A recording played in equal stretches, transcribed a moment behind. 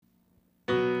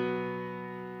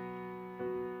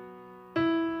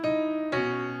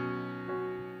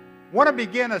I want to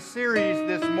begin a series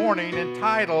this morning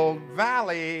entitled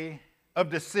Valley of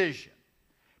Decision.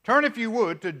 Turn, if you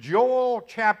would, to Joel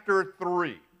chapter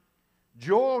 3.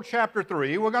 Joel chapter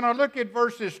 3. We're going to look at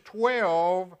verses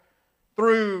 12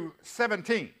 through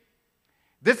 17.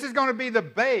 This is going to be the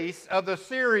base of the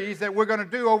series that we're going to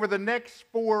do over the next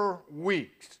 4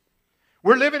 weeks.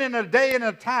 We're living in a day and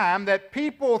a time that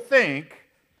people think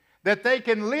that they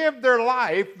can live their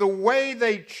life the way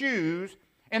they choose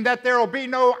and that there will be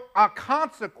no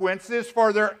consequences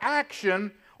for their action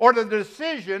or the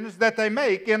decisions that they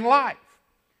make in life.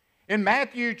 In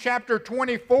Matthew chapter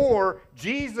 24,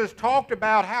 Jesus talked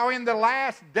about how in the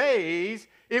last days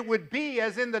it would be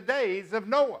as in the days of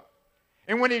Noah.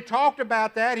 And when he talked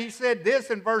about that, he said this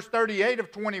in verse 38 of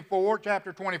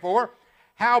chapter 24,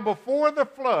 how before the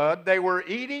flood they were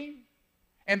eating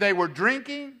and they were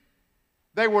drinking,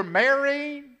 they were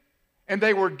marrying and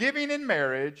they were giving in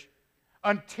marriage,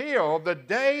 until the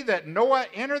day that Noah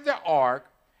entered the ark,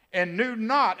 and knew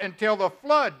not until the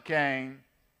flood came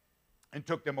and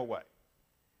took them away.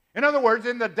 In other words,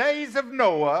 in the days of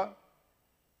Noah,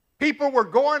 people were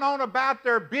going on about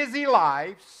their busy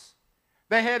lives.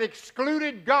 They had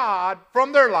excluded God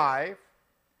from their life.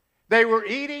 They were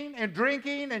eating and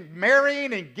drinking and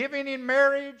marrying and giving in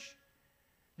marriage.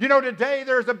 You know, today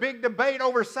there's a big debate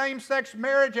over same-sex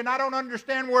marriage, and I don't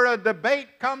understand where a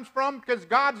debate comes from because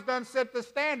God's done set the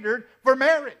standard for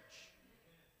marriage.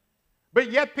 But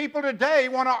yet people today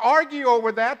want to argue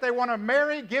over that. They want to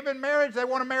marry, give in marriage. They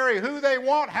want to marry who they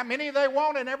want, how many they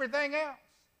want, and everything else.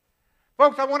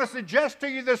 Folks, I want to suggest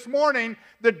to you this morning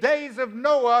the days of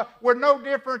Noah were no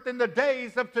different than the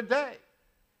days of today.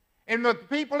 And the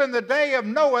people in the day of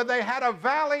Noah, they had a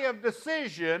valley of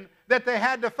decision that they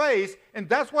had to face, and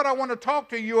that's what I want to talk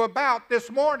to you about this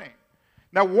morning.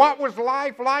 Now, what was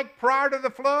life like prior to the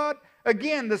flood?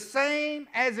 Again, the same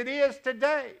as it is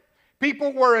today.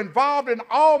 People were involved in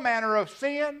all manner of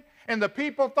sin, and the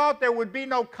people thought there would be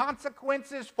no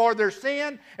consequences for their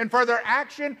sin and for their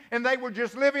action, and they were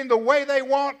just living the way they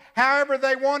want, however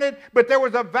they wanted. But there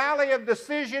was a valley of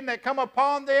decision that come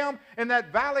upon them, and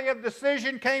that valley of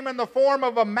decision came in the form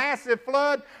of a massive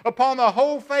flood upon the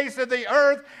whole face of the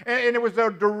earth, and it was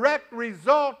a direct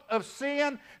result of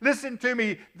sin. Listen to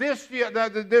me, this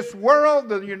world,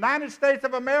 the United States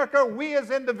of America, we as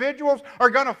individuals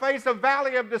are going to face a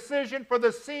valley of decision for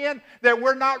the sin that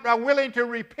we're not willing to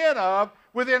repent of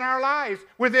within our lives,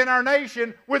 within our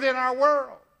nation, within our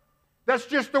world. That's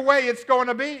just the way it's going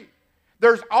to be.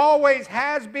 There's always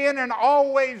has been and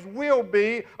always will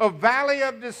be a valley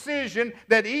of decision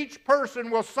that each person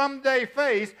will someday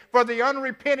face for the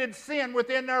unrepented sin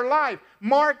within their life.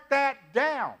 Mark that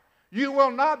down. You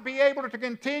will not be able to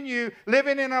continue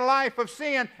living in a life of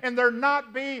sin and there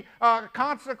not be a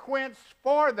consequence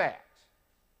for that.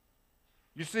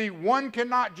 You see, one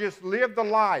cannot just live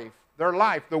their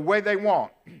life the way they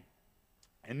want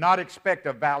and not expect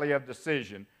a valley of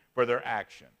decision for their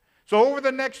action. So over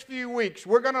the next few weeks,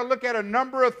 we're going to look at a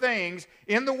number of things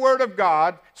in the Word of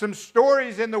God, some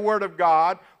stories in the Word of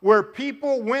God, where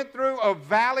people went through a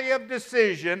valley of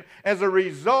decision as a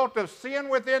result of sin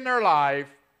within their life.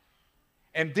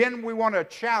 And then we want to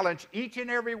challenge each and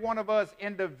every one of us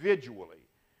individually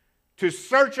to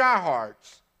search our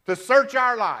hearts, to search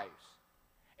our lives,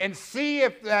 and see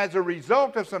if as a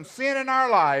result of some sin in our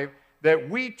life that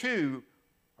we too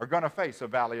are going to face a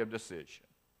valley of decision.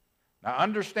 Now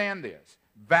understand this.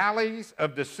 Valleys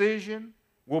of decision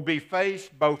will be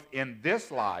faced both in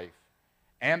this life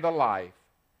and the life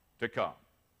to come.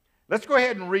 Let's go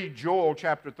ahead and read Joel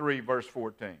chapter 3, verse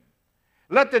 14.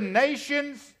 Let the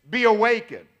nations be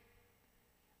awakened.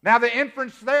 Now the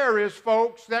inference there is,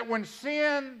 folks, that when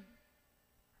sin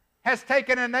has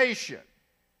taken a nation,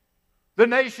 the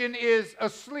nation is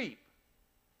asleep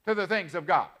to the things of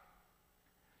God.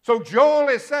 So Joel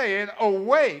is saying,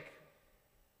 awake,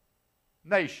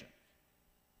 nation,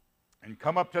 and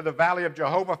come up to the valley of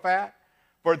Jehoshaphat,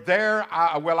 for there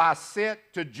will I sit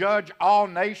to judge all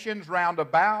nations round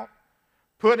about.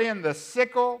 Put in the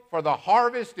sickle, for the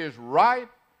harvest is ripe.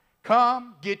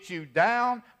 Come, get you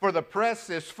down, for the press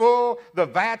is full, the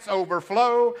vats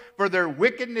overflow, for their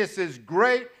wickedness is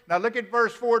great. Now look at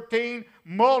verse 14.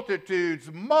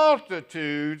 Multitudes,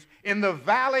 multitudes in the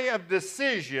valley of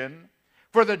decision,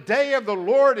 for the day of the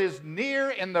Lord is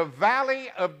near in the valley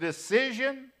of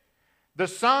decision. The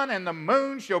sun and the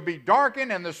moon shall be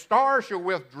darkened, and the stars shall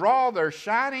withdraw their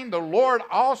shining. The Lord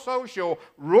also shall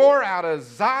roar out of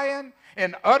Zion,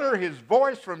 and utter his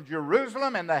voice from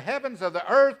Jerusalem, and the heavens of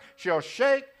the earth shall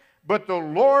shake. But the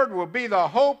Lord will be the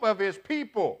hope of his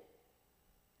people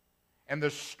and the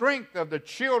strength of the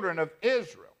children of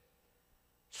Israel.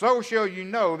 so shall you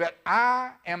know that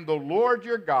I am the Lord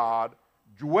your God,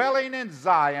 dwelling in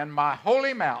Zion, my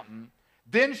holy mountain.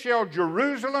 Then shall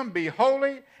Jerusalem be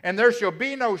holy, and there shall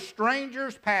be no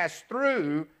strangers pass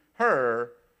through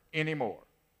her anymore.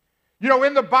 You know,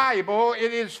 in the Bible,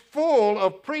 it is full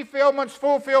of pre-fulfillments,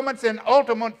 fulfillments, and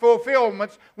ultimate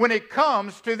fulfillments when it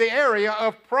comes to the area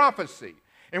of prophecy.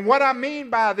 And what I mean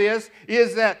by this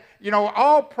is that, you know,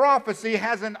 all prophecy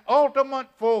has an ultimate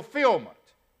fulfillment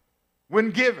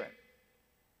when given.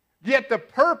 Yet the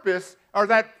purpose, or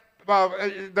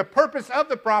the purpose of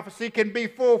the prophecy can be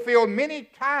fulfilled many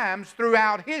times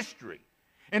throughout history.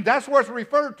 And that's what's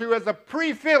referred to as a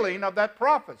pre-filling of that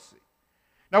prophecy.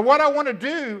 Now what I want to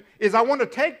do is I want to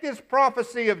take this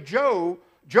prophecy of Joel,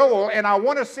 and I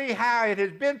want to see how it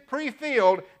has been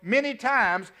pre-filled many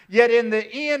times, yet in the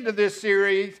end of this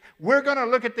series, we're going to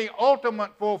look at the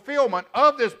ultimate fulfillment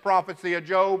of this prophecy of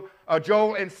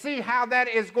Joel, and see how that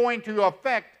is going to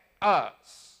affect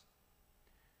us.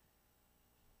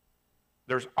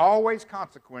 There's always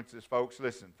consequences, folks,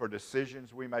 listen, for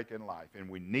decisions we make in life, and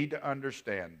we need to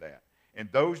understand that. And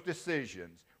those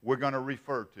decisions we're going to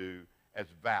refer to as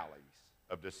valleys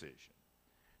of decision.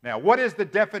 Now, what is the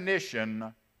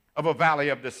definition of a valley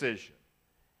of decision?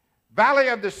 Valley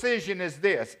of decision is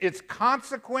this: it's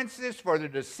consequences for the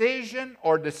decision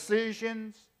or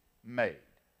decisions made.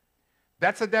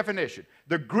 That's a definition.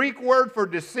 The Greek word for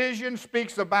decision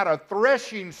speaks about a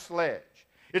threshing sledge.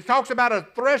 It talks about a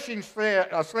threshing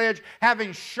sledge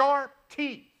having sharp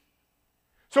teeth.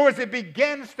 So as it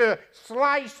begins to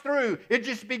slice through, it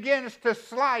just begins to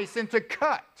slice and to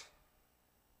cut.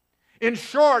 In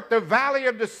short, the valley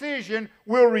of decision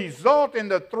will result in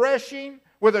the threshing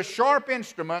with a sharp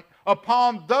instrument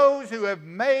upon those who have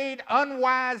made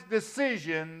unwise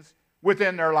decisions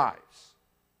within their lives.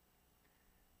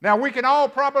 Now, we can all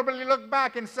probably look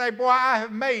back and say, boy, I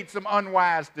have made some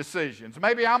unwise decisions.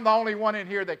 Maybe I'm the only one in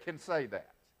here that can say that.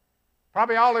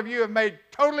 Probably all of you have made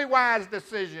totally wise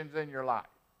decisions in your life.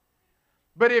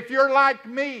 But if you're like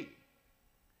me,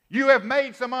 you have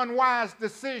made some unwise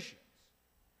decisions.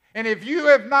 And if you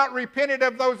have not repented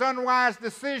of those unwise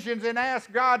decisions and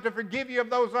asked God to forgive you of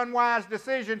those unwise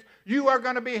decisions, you are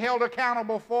going to be held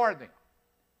accountable for them.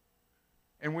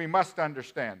 And we must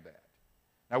understand that.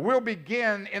 Now, we'll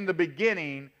begin in the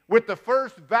beginning with the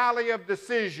first valley of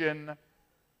decision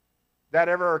that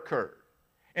ever occurred,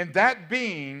 and that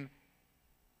being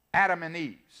Adam and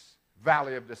Eve's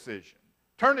valley of decision.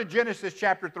 Turn to Genesis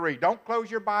chapter 3. Don't close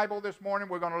your Bible this morning.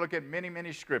 We're going to look at many,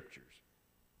 many scriptures.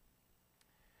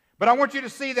 But I want you to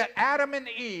see that Adam and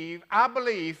Eve, I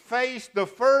believe, faced the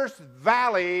first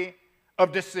valley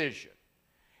of decision.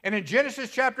 And in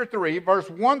Genesis chapter 3, verse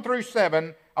 1 through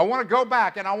 7, I want to go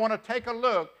back and I want to take a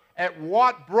look at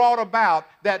what brought about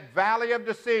that valley of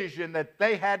decision that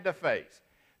they had to face.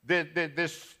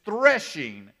 This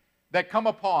threshing that come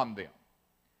upon them.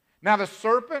 Now the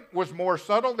serpent was more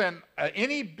subtle than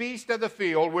any beast of the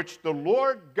field which the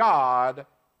Lord God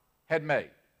had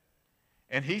made.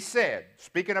 And he said,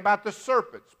 speaking about the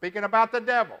serpent, speaking about the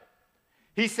devil,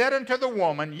 he said unto the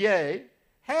woman, Yea,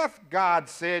 hath God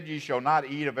said, Ye shall not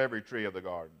eat of every tree of the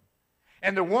garden?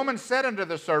 And the woman said unto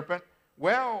the serpent,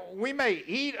 Well, we may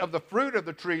eat of the fruit of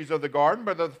the trees of the garden,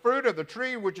 but of the fruit of the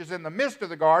tree which is in the midst of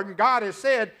the garden, God has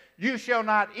said, You shall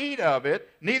not eat of it,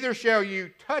 neither shall you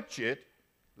touch it,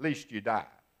 lest you die.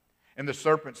 And the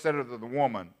serpent said unto the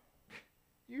woman,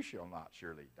 You shall not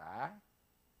surely die.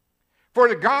 For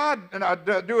the God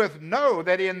doeth know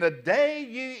that in the day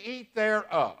ye eat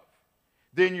thereof,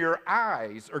 then your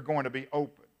eyes are going to be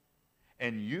open,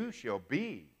 and you shall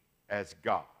be as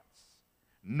gods,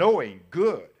 knowing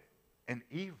good and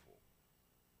evil.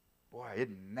 Boy,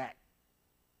 isn't that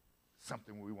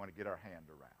something we want to get our hand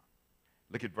around?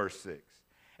 Look at verse 6.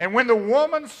 And when the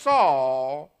woman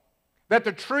saw that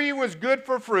the tree was good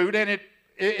for fruit, and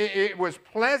it was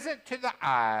pleasant to the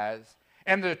eyes,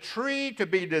 and the tree to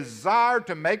be desired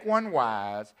to make one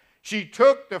wise, she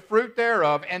took the fruit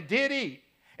thereof and did eat,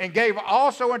 and gave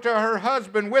also unto her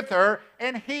husband with her,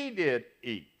 and he did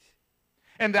eat.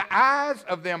 And the eyes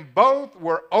of them both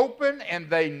were open, and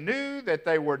they knew that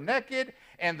they were naked,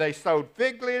 and they sewed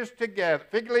fig leaves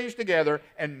together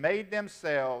and made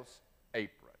themselves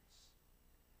aprons.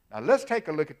 Now let's take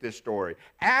a look at this story.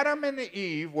 Adam and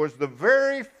Eve was the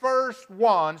very first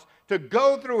ones to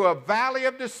go through a valley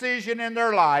of decision in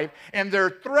their life, and their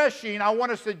threshing, I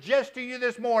want to suggest to you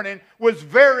this morning, was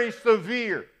very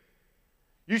severe.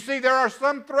 You see, there are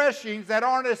some threshings that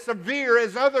aren't as severe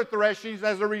as other threshings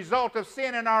as a result of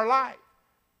sin in our life.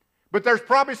 But there's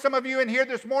probably some of you in here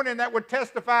this morning that would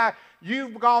testify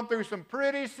you've gone through some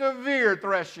pretty severe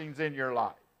threshings in your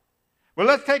life. Well,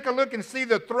 let's take a look and see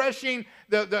the threshing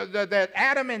that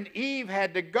Adam and Eve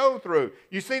had to go through.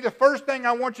 You see, the first thing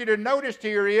I want you to notice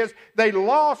here is they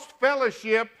lost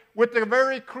fellowship with the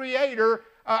very Creator,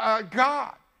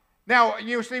 God. Now,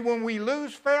 you see, when we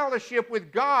lose fellowship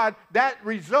with God, that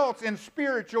results in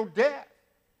spiritual death.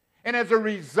 And as a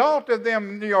result of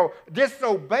them,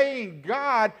 disobeying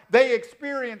God, they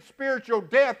experienced spiritual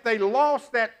death. They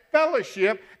lost that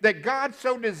fellowship that God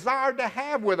so desired to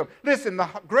have with them. Listen, the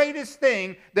greatest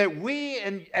thing that we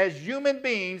as human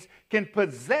beings can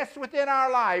possess within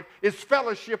our life is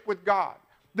fellowship with God.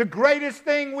 The greatest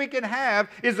thing we can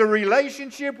have is a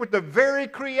relationship with the very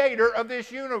Creator of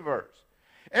this universe.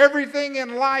 Everything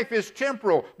in life is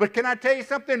temporal, but can I tell you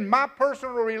something? My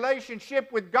personal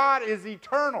relationship with God is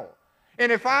eternal.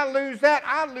 And if I lose that,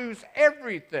 I lose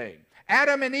everything.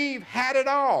 Adam and Eve had it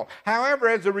all. However,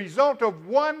 as a result of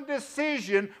one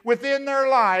decision within their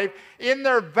life, in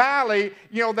their valley,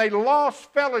 they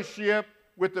lost fellowship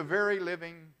with the very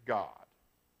living God.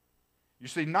 You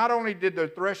see, not only did the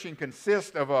threshing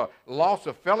consist of a loss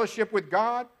of fellowship with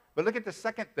God, but look at the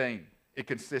second thing it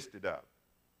consisted of.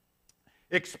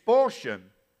 Expulsion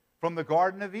from the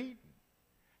Garden of Eden.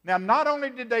 Now, not only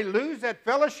did they lose that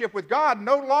fellowship with God,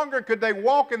 no longer could they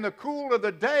walk in the cool of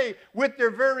the day with their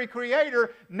very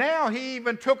Creator. Now He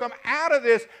even took them out of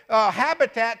this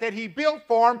habitat that He built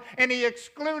for them, and He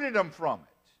excluded them from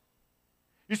it.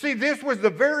 You see, this was the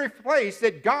very place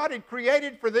that God had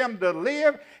created for them to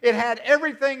live. It had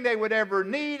everything they would ever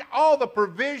need, all the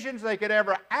provisions they could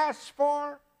ever ask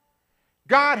for.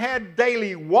 God had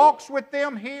daily walks with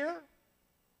them here.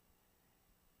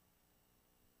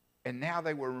 And now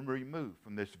they were removed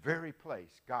from this very place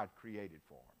God created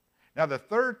for them. Now the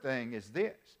third thing is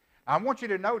this. I want you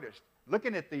to notice,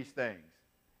 looking at these things,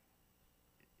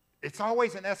 it's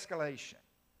always an escalation.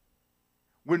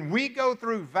 When we go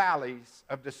through valleys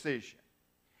of decision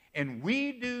and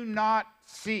we do not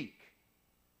seek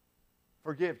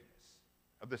forgiveness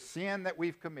of the sin that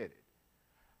we've committed,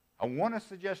 I want to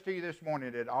suggest to you this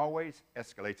morning that it always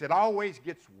escalates. It always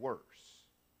gets worse.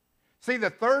 See,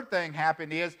 the third thing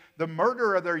happened is the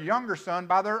murder of their younger son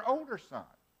by their older son.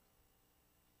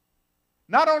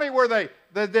 Not only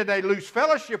did they lose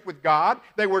fellowship with God,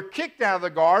 they were kicked out of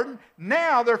the garden.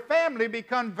 Now their family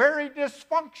become very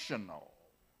dysfunctional.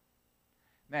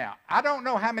 Now, I don't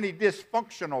know how many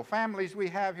dysfunctional families we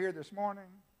have here this morning,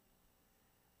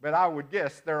 but I would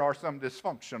guess there are some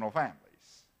dysfunctional families.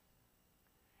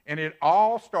 And it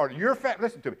all started,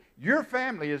 listen to me, your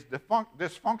family is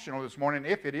dysfunctional this morning,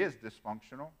 if it is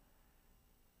dysfunctional,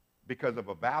 because of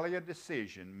a valley of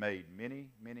decision made many,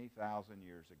 many thousand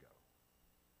years ago.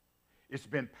 It's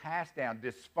been passed down.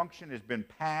 Dysfunction has been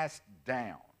passed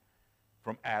down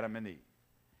from Adam and Eve.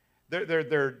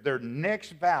 Their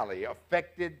next valley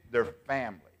affected their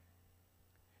family.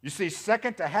 You see,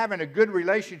 second to having a good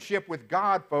relationship with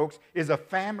God, folks, is a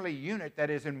family unit that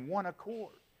is in one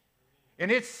accord. And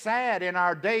it's sad in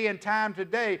our day and time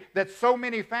today that so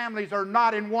many families are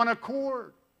not in one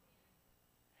accord.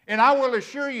 And I will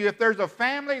assure you, if there's a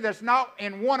family that's not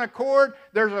in one accord,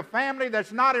 there's a family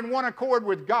that's not in one accord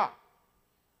with God.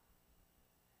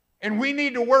 And we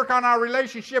need to work on our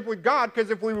relationship with God,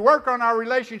 because if we work on our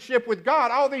relationship with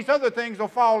God, all these other things will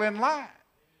fall in line.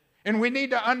 And we need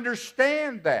to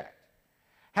understand that.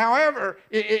 However,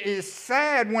 it is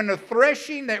sad when the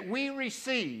threshing that we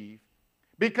receive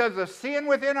because of sin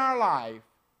within our life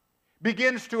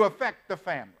begins to affect the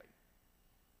family.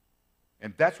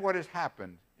 And that's what has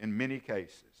happened in many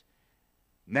cases.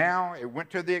 Now it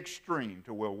went to the extreme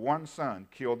to where one son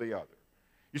killed the other.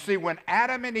 You see, when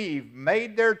Adam and Eve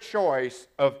made their choice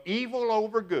of evil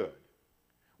over good,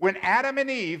 when Adam and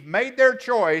Eve made their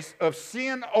choice of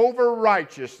sin over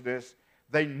righteousness,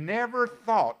 they never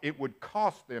thought it would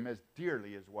cost them as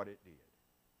dearly as what it did.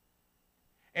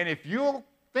 And if you'll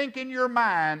think in your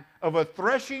mind of a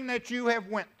threshing that you have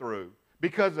went through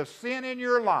because of sin in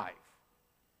your life,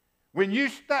 when you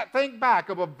think back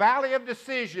of a valley of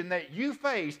decision that you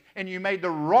faced and you made the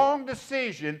wrong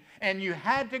decision and you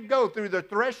had to go through the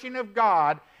threshing of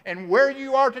God and where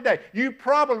you are today, you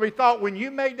probably thought when you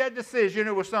made that decision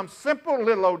it was some simple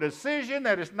little old decision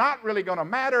that is not really going to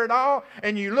matter at all,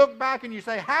 and you look back and you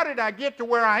say, how did I get to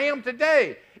where I am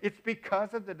today? It's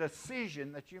because of the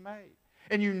decision that you made.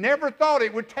 And you never thought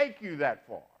it would take you that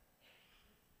far.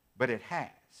 But it has.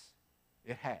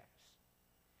 It has.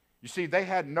 You see, they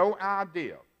had no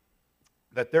idea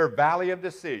that their valley of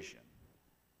decision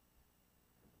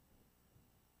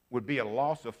would be a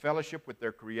loss of fellowship with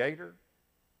their Creator,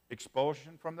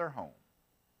 expulsion from their home,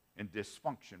 and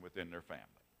dysfunction within their family.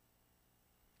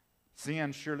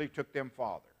 Sin surely took them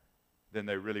farther than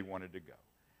they really wanted to go.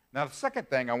 Now, the second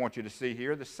thing I want you to see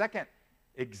here, the second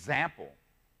example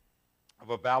of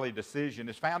a valley decision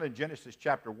is found in Genesis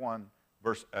chapter 1,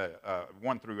 verse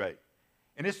 1 through 8.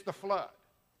 And it's the flood.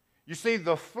 You see,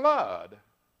 the flood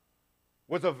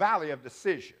was a valley of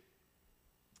decision.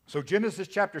 So Genesis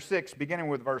chapter 6, beginning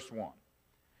with verse 1.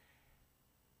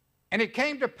 And it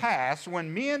came to pass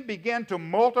when men began to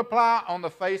multiply on the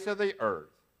face of the earth,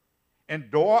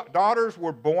 and daughters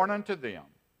were born unto them,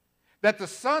 that the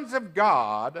sons of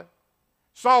God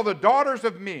saw the daughters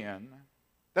of men,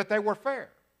 that they were fair.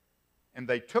 And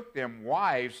they took them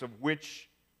wives of which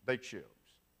they chose.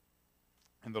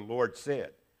 And the Lord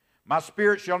said, My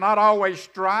spirit shall not always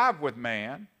strive with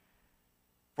man,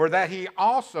 for that he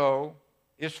also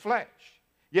is flesh.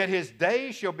 Yet his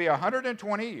days shall be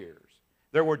 120 years.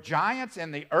 There were giants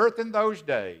in the earth in those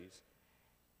days.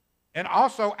 And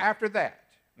also after that,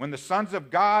 when the sons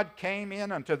of God came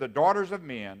in unto the daughters of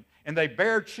men, and they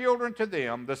bare children to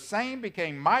them, the same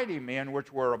became mighty men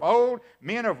which were of old,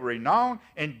 men of renown.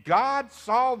 And God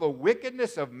saw the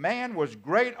wickedness of man was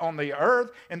great on the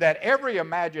earth, and that every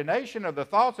imagination of the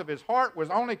thoughts of his heart was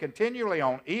only continually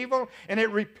on evil. And it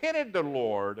repented the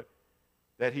Lord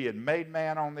that he had made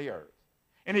man on the earth.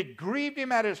 And it grieved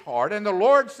him at his heart. And the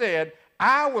Lord said,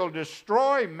 I will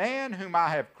destroy man whom I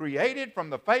have created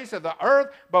from the face of the earth,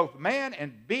 both man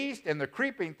and beast, and the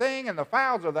creeping thing, and the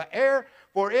fowls of the air,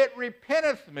 for it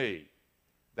repenteth me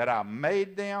that I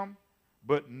made them.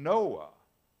 But Noah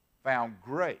found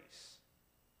grace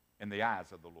in the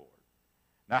eyes of the Lord.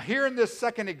 Now here in this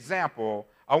second example,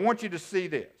 I want you to see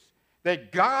this,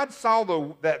 that God saw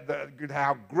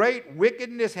how great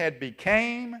wickedness had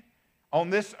became on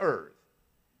this earth,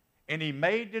 and he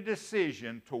made the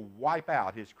decision to wipe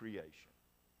out his creation.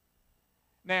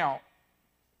 Now,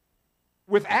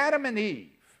 with Adam and Eve,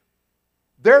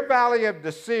 their valley of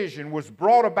decision was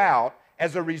brought about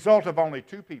as a result of only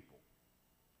two people.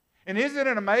 And isn't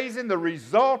it amazing? The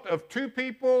result of two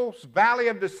people's valley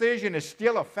of decision is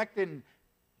still affecting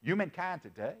humankind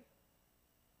today.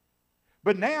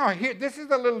 But now, here, this is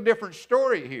a little different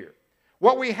story here.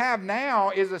 What we have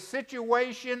now is a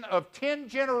situation of 10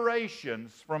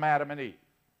 generations from Adam and Eve.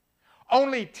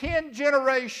 Only 10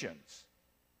 generations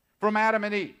from Adam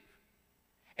and Eve.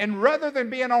 And rather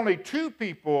than being only two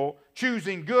people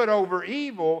choosing good over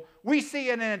evil, we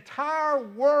see an entire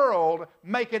world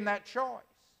making that choice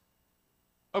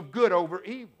of good over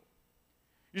evil.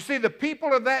 You see, the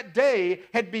people of that day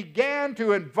had began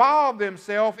to involve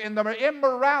themselves in the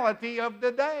immorality of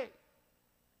the day.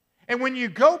 And when you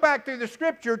go back through the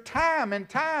Scripture time and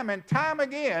time and time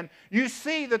again, you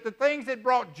see that the things that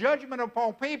brought judgment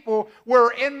upon people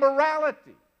were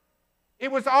immorality.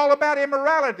 It was all about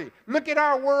immorality. Look at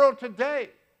our world today.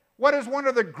 What is one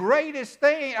of the greatest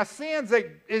sins that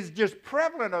is just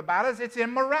prevalent about us? It's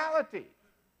immorality.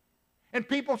 And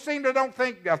people seem to don't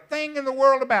think a thing in the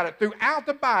world about it. Throughout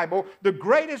the Bible, the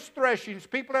greatest threshings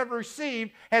people have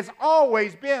received has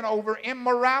always been over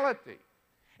immorality.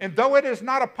 And though it is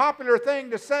not a popular thing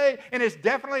to say, and it's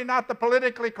definitely not the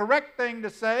politically correct thing to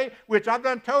say, which I've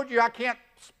done told you I can't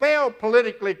spell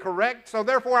politically correct, so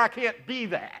therefore I can't be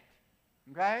that.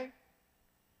 Okay?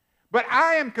 But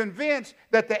I am convinced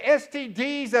that the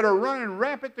STDs that are running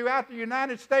rampant throughout the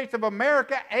United States of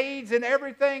America, AIDS and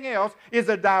everything else, is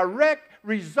a direct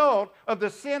result of the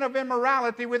sin of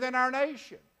immorality within our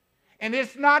nation. And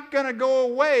it's not going to go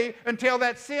away until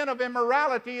that sin of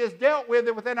immorality is dealt with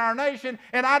within our nation,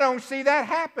 and I don't see that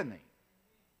happening.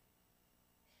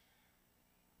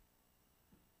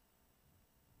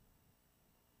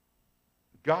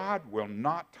 God will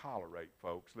not tolerate,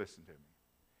 folks, listen to me.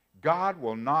 God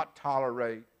will not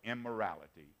tolerate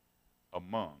immorality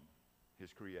among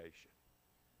his creation.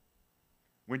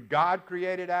 When God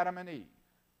created Adam and Eve,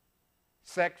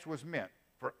 sex was meant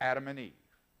for Adam and Eve,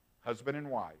 husband and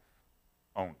wife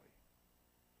only.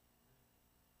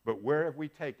 But where have we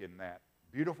taken that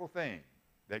beautiful thing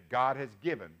that God has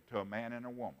given to a man and a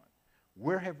woman?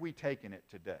 Where have we taken it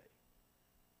today?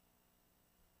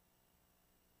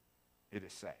 It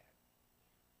is sad.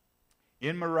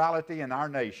 Immorality in our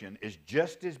nation is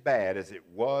just as bad as it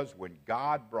was when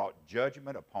God brought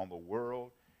judgment upon the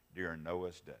world during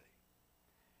Noah's day.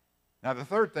 Now, the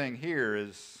third thing here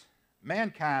is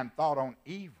mankind thought on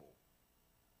evil.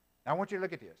 Now, I want you to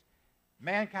look at this.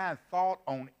 Mankind thought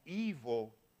on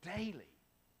evil daily.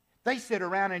 They sit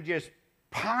around and just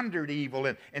pondered evil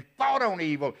and thought on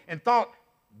evil and thought,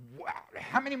 wow,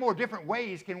 how many more different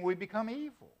ways can we become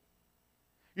evil?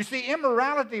 You see,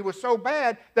 immorality was so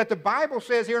bad that the Bible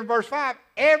says here in verse 5,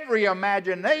 every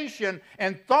imagination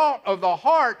and thought of the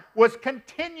heart was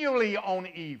continually on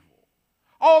evil.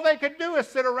 All they could do is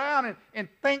sit around and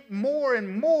think more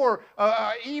and more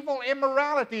evil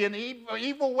immorality and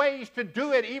evil ways to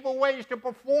do it, evil ways to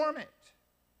perform it.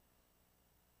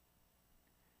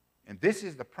 And this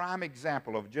is the prime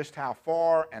example of just how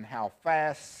far and how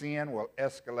fast sin will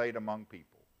escalate among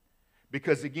people.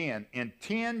 Because again, in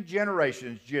 10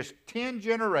 generations, just 10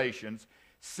 generations,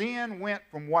 sin went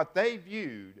from what they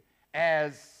viewed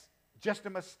as just a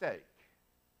mistake.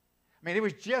 I mean, it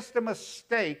was just a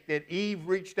mistake that Eve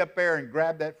reached up there and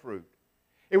grabbed that fruit.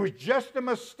 It was just a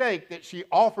mistake that she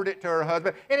offered it to her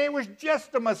husband. And it was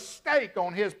just a mistake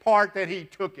on his part that he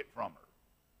took it from her.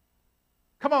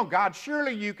 Come on, God,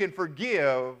 surely you can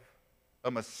forgive a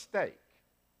mistake.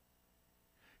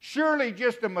 Surely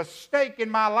just a mistake in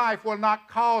my life will not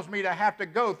cause me to have to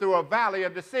go through a valley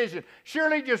of decision.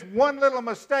 Surely just one little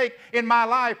mistake in my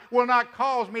life will not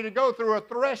cause me to go through a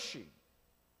threshing.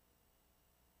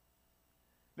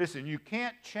 Listen, you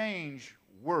can't change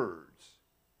words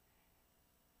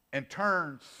and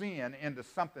turn sin into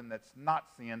something that's not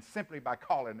sin simply by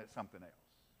calling it something else.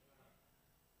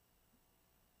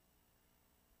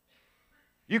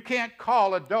 You can't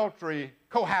call adultery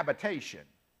cohabitation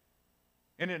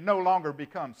and it no longer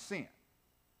becomes sin.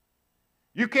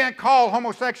 You can't call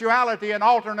homosexuality an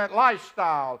alternate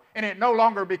lifestyle and it no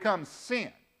longer becomes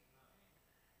sin.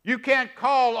 You can't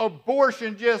call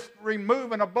abortion just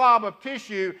removing a blob of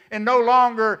tissue and no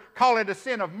longer call it a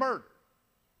sin of murder.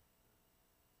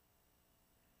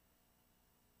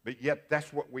 But yet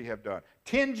that's what we have done.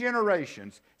 10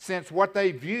 generations since what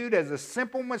they viewed as a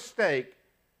simple mistake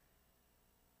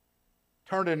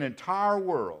turned an entire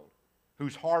world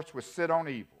whose hearts were set on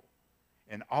evil.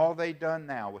 And all they done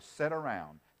now was sit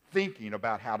around thinking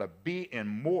about how to be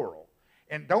immoral.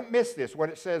 And don't miss this, what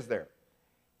it says there.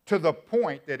 To the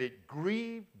point that it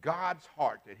grieved God's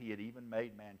heart that he had even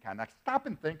made mankind. Now stop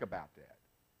and think about that.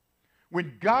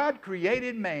 When God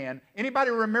created man,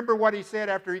 anybody remember what he said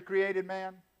after he created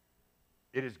man?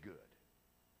 It is good.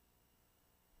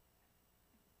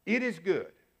 It is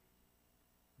good.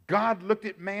 God looked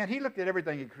at man. He looked at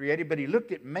everything he created, but he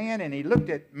looked at man and he looked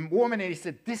at woman and he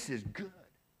said, this is good.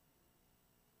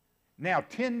 Now,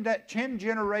 10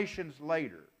 generations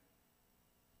later,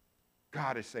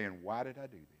 God is saying, why did I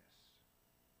do this?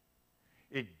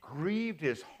 It grieved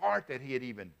his heart that he had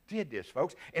even did this,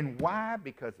 folks. And why?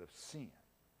 Because of sin.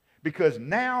 Because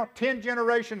now, 10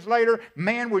 generations later,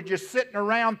 man was just sitting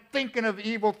around thinking of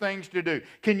evil things to do.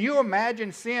 Can you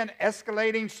imagine sin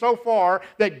escalating so far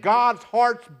that God's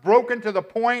heart's broken to the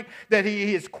point that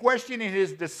he is questioning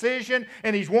his decision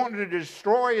and he's wanting to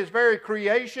destroy his very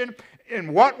creation?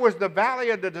 And what was the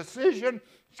valley of the decision,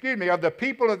 of the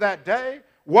people of that day?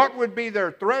 What would be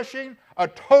their threshing? A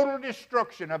total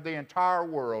destruction of the entire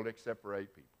world except for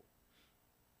 8 people.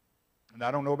 And I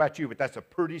don't know about you, but that's a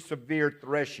pretty severe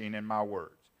threshing in my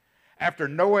words. After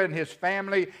Noah and his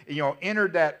family,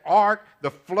 entered that ark,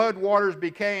 the flood waters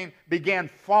began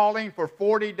falling for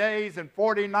 40 days and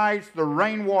 40 nights. The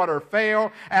rainwater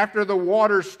fell. After the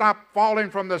waters stopped falling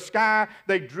from the sky,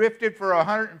 they drifted for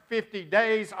 150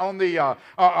 days on the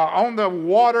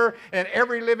water, and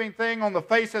every living thing on the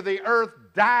face of the earth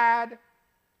died.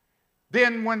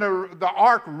 Then when the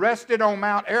ark rested on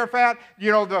Mount Arafat,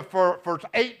 for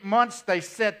 8 months they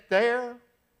sat there.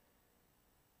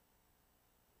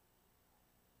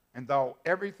 And though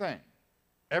everyone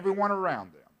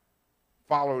around them,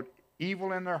 followed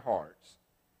evil in their hearts,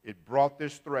 it brought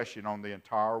this threshing on the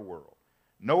entire world.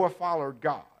 Noah followed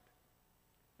God.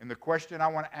 And the question I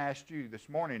want to ask you this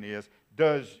morning is,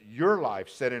 does your life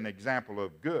set an example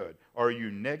of good, or are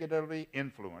you negatively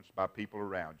influenced by people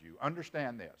around you?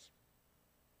 Understand this.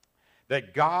 That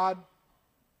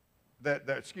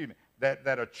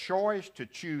a choice to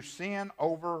choose sin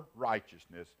over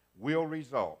righteousness will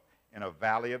result in a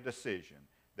valley of decision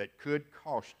that could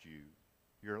cost you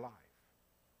your life.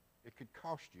 It could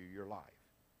cost you your life.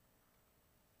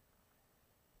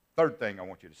 Third thing I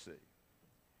want you to see.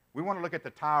 We want to look at the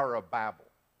Tower of Babel.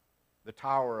 The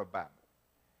Tower of Babel.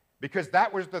 Because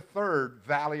that was the third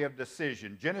valley of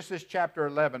decision. Genesis chapter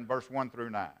 11, verse 1 through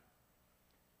 9.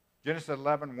 Genesis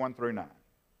 11, 1 through 9.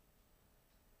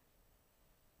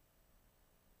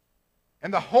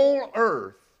 And the whole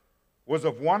earth was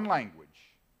of one language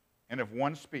and of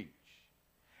one speech.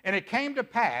 And it came to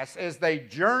pass, as they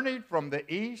journeyed from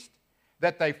the east,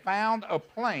 that they found a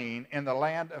plain in the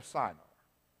land of Shinar.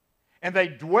 And they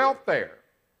dwelt there.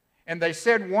 And they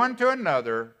said one to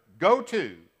another, go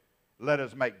to, let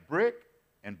us make brick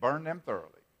and burn them thoroughly.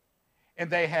 And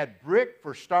they had brick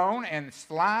for stone, and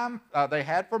slime they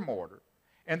had for mortar.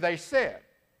 And they said,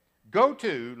 go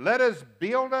to, let us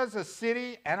build us a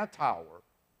city and a tower,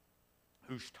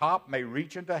 whose top may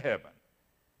reach into heaven.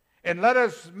 And let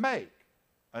us make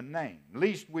a name,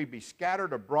 lest we be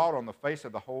scattered abroad on the face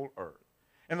of the whole earth.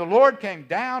 And the Lord came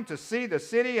down to see the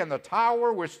city and the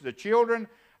tower which the children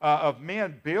of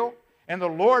men built. And the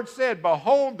Lord said,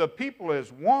 Behold, the people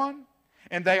is one,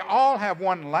 and they all have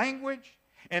one language.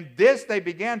 And this they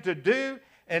began to do,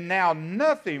 and now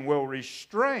nothing will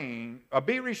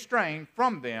be restrained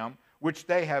from them which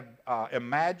they have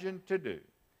imagined to do.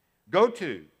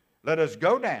 Let us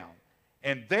go down,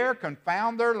 and there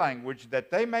confound their language,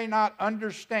 that they may not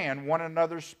understand one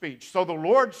another's speech. So the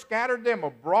Lord scattered them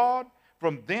abroad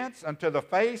from thence unto the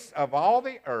face of all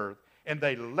the earth, and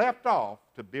they left off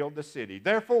to build the city.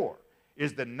 Therefore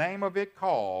is the name of it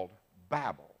called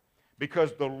Babel,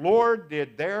 because the Lord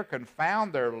did there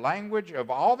confound their language of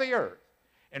all the earth,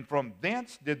 and from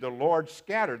thence did the Lord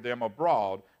scatter them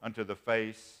abroad unto the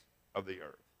face of the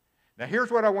earth. Now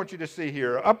here's what I want you to see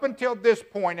here. Up until this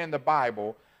point in the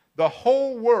Bible, the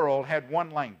whole world had one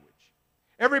language.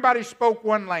 Everybody spoke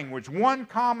one language, one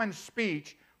common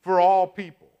speech for all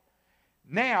people.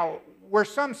 Now, we're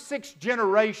some 6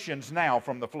 generations now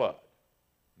from the flood.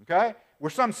 Okay? We're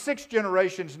some 6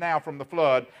 generations now from the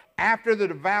flood, after the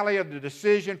valley of the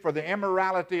decision for the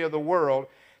immorality of the world,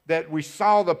 that we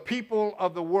saw the people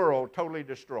of the world totally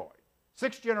destroyed.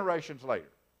 6 generations later.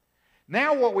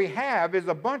 Now what we have is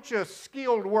a bunch of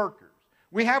skilled workers.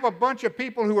 We have a bunch of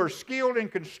people who are skilled in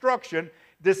construction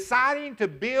deciding to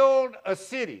build a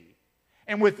city,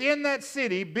 and within that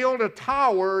city build a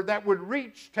tower that would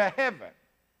reach to heaven.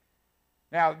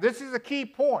 Now this is a key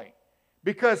point,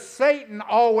 because Satan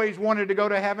always wanted to go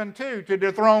to heaven too, to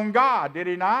dethrone God, did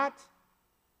he not?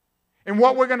 And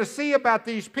what we're going to see about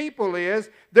these people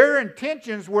is their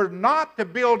intentions were not to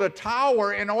build a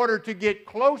tower in order to get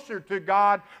closer to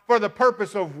God for the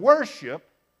purpose of worship.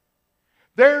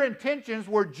 Their intentions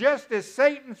were just as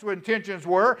Satan's intentions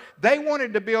were. They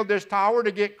wanted to build this tower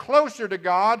to get closer to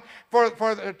God,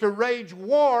 to wage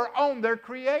war on their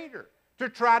Creator, to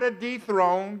try to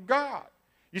dethrone God.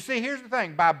 You see, here's the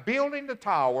thing. By building the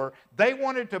tower, they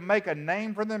wanted to make a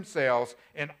name for themselves,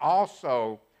 and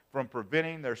also from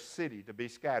preventing their city to be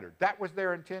scattered. That was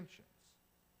their intentions.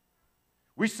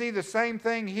 We see the same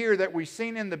thing here that we've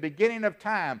seen in the beginning of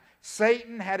time.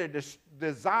 Satan had a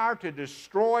desire to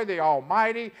destroy the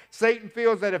Almighty. Satan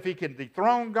feels that if he can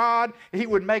dethrone God, he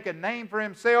would make a name for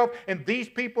himself. And these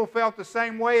people felt the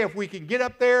same way. If we can get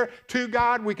up there to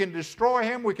God, we can destroy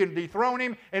him, we can dethrone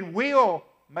him, and we'll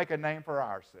make a name for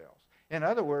ourselves. In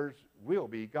other words, we'll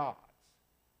be gods.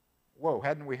 Whoa,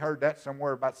 hadn't we heard that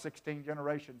somewhere about 16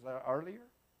 generations earlier?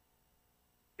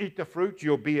 Eat the fruit,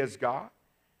 you'll be as God.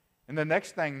 And the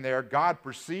next thing there, God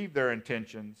perceived their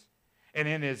intentions, and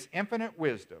in his infinite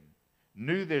wisdom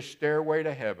knew this stairway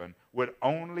to heaven would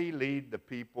only lead the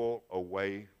people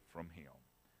away from him,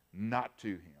 not to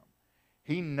him.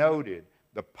 He noted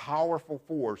the powerful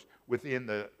force within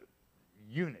the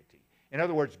unity. In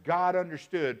other words, God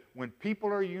understood when people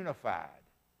are unified,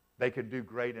 they can do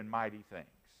great and mighty things.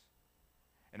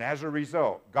 And as a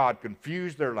result, God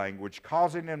confused their language,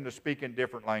 causing them to speak in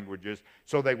different languages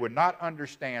so they would not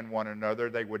understand one another,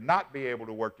 they would not be able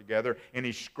to work together, and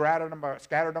he scattered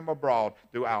them abroad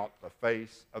throughout the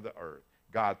face of the earth.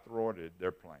 God thwarted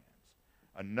their plans.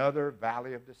 Another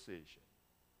valley of decision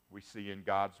we see in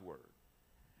God's Word.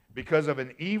 Because of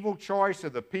an evil choice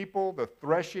of the people, the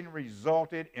threshing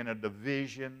resulted in a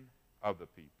division of the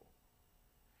people.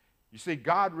 You see,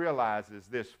 God realizes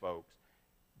this, folks,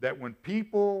 that when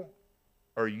people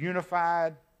are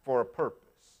unified for a purpose,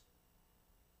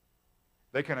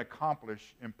 they can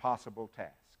accomplish impossible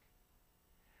tasks.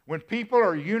 When people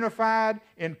are unified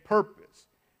in purpose,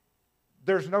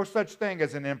 there's no such thing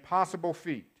as an impossible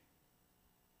feat.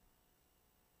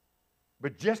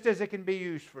 But just as it can be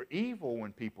used for evil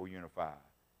when people unify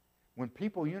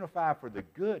for the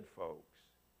good, folks,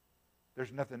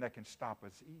 there's nothing that can stop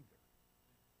us either.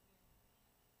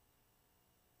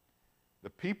 The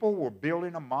people were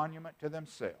building a monument to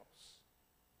themselves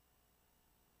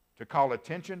to call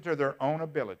attention to their own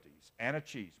abilities and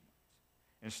achievements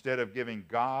instead of giving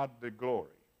God the glory.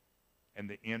 And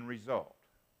the end result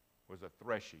was a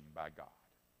threshing by God.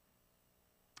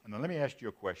 And now let me ask you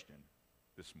a question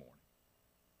this morning.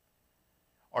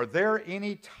 Are there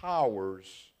any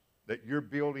towers that you're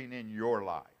building in your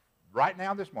life? Right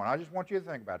now this morning, I just want you to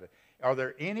think about it. Are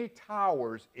there any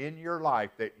towers in your life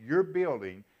that you're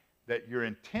building that your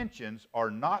intentions are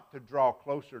not to draw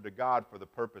closer to God for the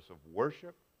purpose of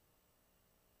worship?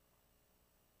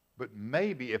 But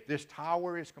maybe if this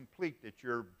tower is complete that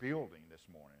you're building this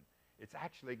morning, it's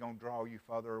actually going to draw you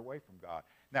further away from God.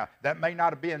 Now, that may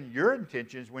not have been your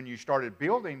intentions when you started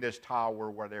building this tower,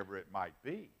 whatever it might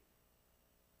be.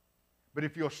 But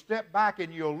if you'll step back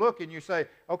and you'll look and you say,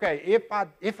 okay, if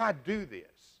I do this,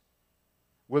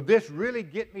 will this really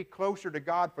get me closer to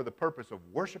God for the purpose of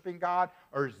worshiping God,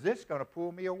 or is this going to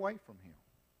pull me away from Him?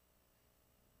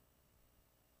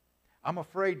 I'm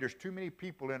afraid there's too many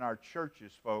people in our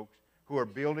churches, folks, who are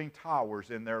building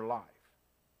towers in their life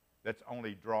that's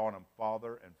only drawing them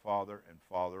farther and farther and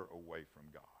farther away from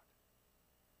God.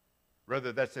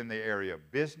 Whether that's in the area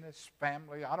of business,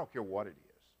 family, I don't care what it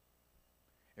is.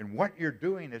 And what you're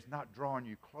doing is not drawing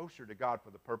you closer to God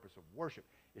for the purpose of worship.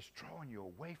 It's drawing you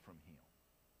away from Him.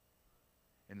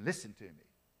 And listen to me.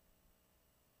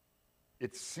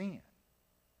 It's sin.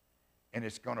 And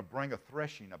it's going to bring a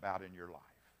threshing about in your life.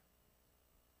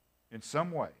 In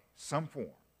some way, some form,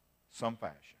 some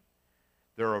fashion.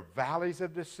 There are valleys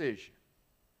of decision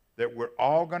that we're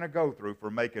all going to go through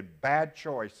for making bad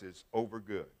choices over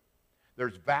good.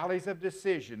 There's valleys of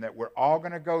decision that we're all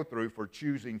going to go through for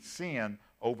choosing sin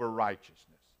over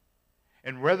righteousness.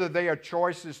 And whether they are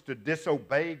choices to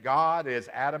disobey God as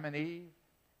Adam and Eve,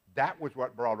 that was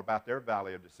what brought about their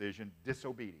valley of decision,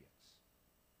 disobedience.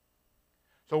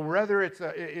 So whether it's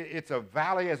a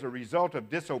valley as a result of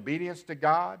disobedience to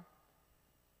God,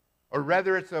 or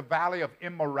whether it's a valley of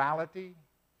immorality,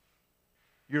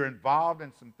 you're involved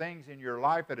in some things in your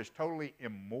life that is totally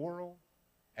immoral,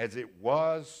 as it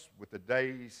was with the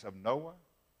days of Noah,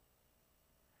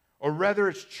 or whether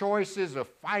it's choices of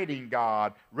fighting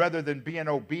God rather than being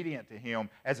obedient to Him,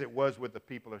 as it was with the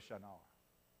people of Shinar.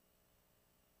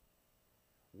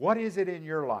 What is it in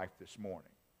your life this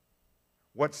morning?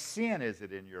 What sin is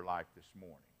it in your life this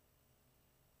morning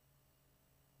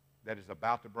that is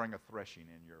about to bring a threshing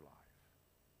in your life?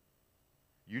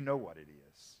 You know what it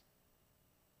is.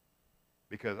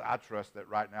 Because I trust that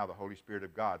right now the Holy Spirit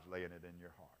of God's laying it in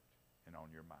your heart and on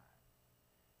your mind.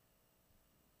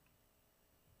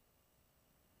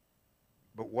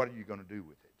 But what are you going to do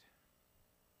with it?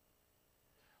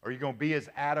 Are you going to be as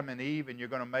Adam and Eve and you're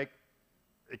going to make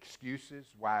excuses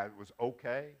why it was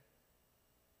okay?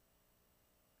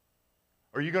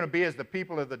 Or are you going to be as the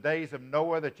people of the days of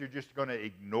Noah that you're just going to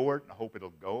ignore it and hope it'll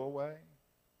go away?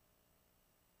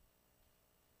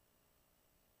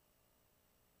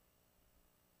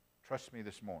 Trust me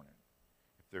this morning,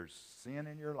 if there's sin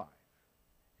in your life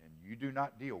and you do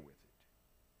not deal with it,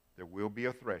 there will be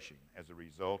a threshing as a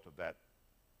result of that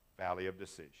valley of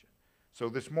decision. So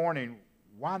this morning,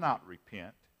 why not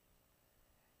repent?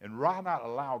 And why not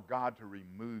allow God to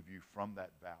remove you from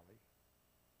that valley?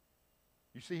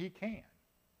 You see, He can.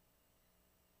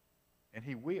 And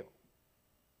He will,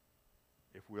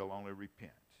 if we'll only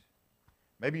repent.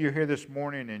 Maybe you're here this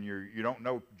morning and you don't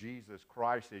know Jesus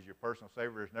Christ as your personal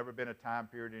Savior. There's never been a time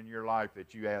period in your life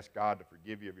that you asked God to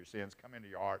forgive you of your sins, come into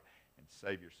your heart, and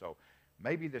save your soul.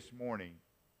 Maybe this morning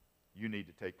you need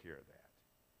to take care of that.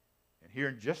 And here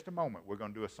in just a moment, we're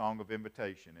going to do a song of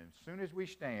invitation. And as soon as we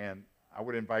stand, I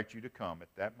would invite you to come at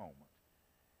that moment.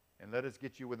 And let us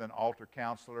get you with an altar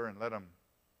counselor and let them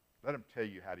tell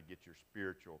you how to get your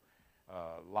spiritual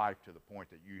life to the point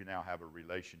that you now have a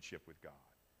relationship with God.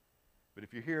 But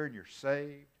if you're here and you're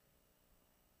saved,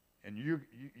 and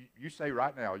you say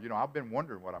right now, I've been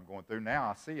wondering what I'm going through. Now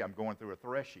I see I'm going through a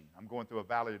threshing. I'm going through a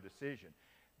valley of decision.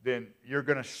 Then you're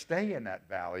going to stay in that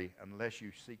valley unless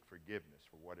you seek forgiveness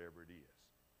for whatever it is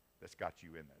that's got you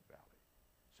in that valley.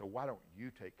 So why don't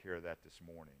you take care of that this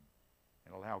morning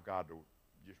and allow God to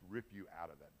just rip you out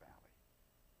of that valley?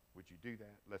 Would you do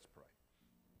that? Let's pray.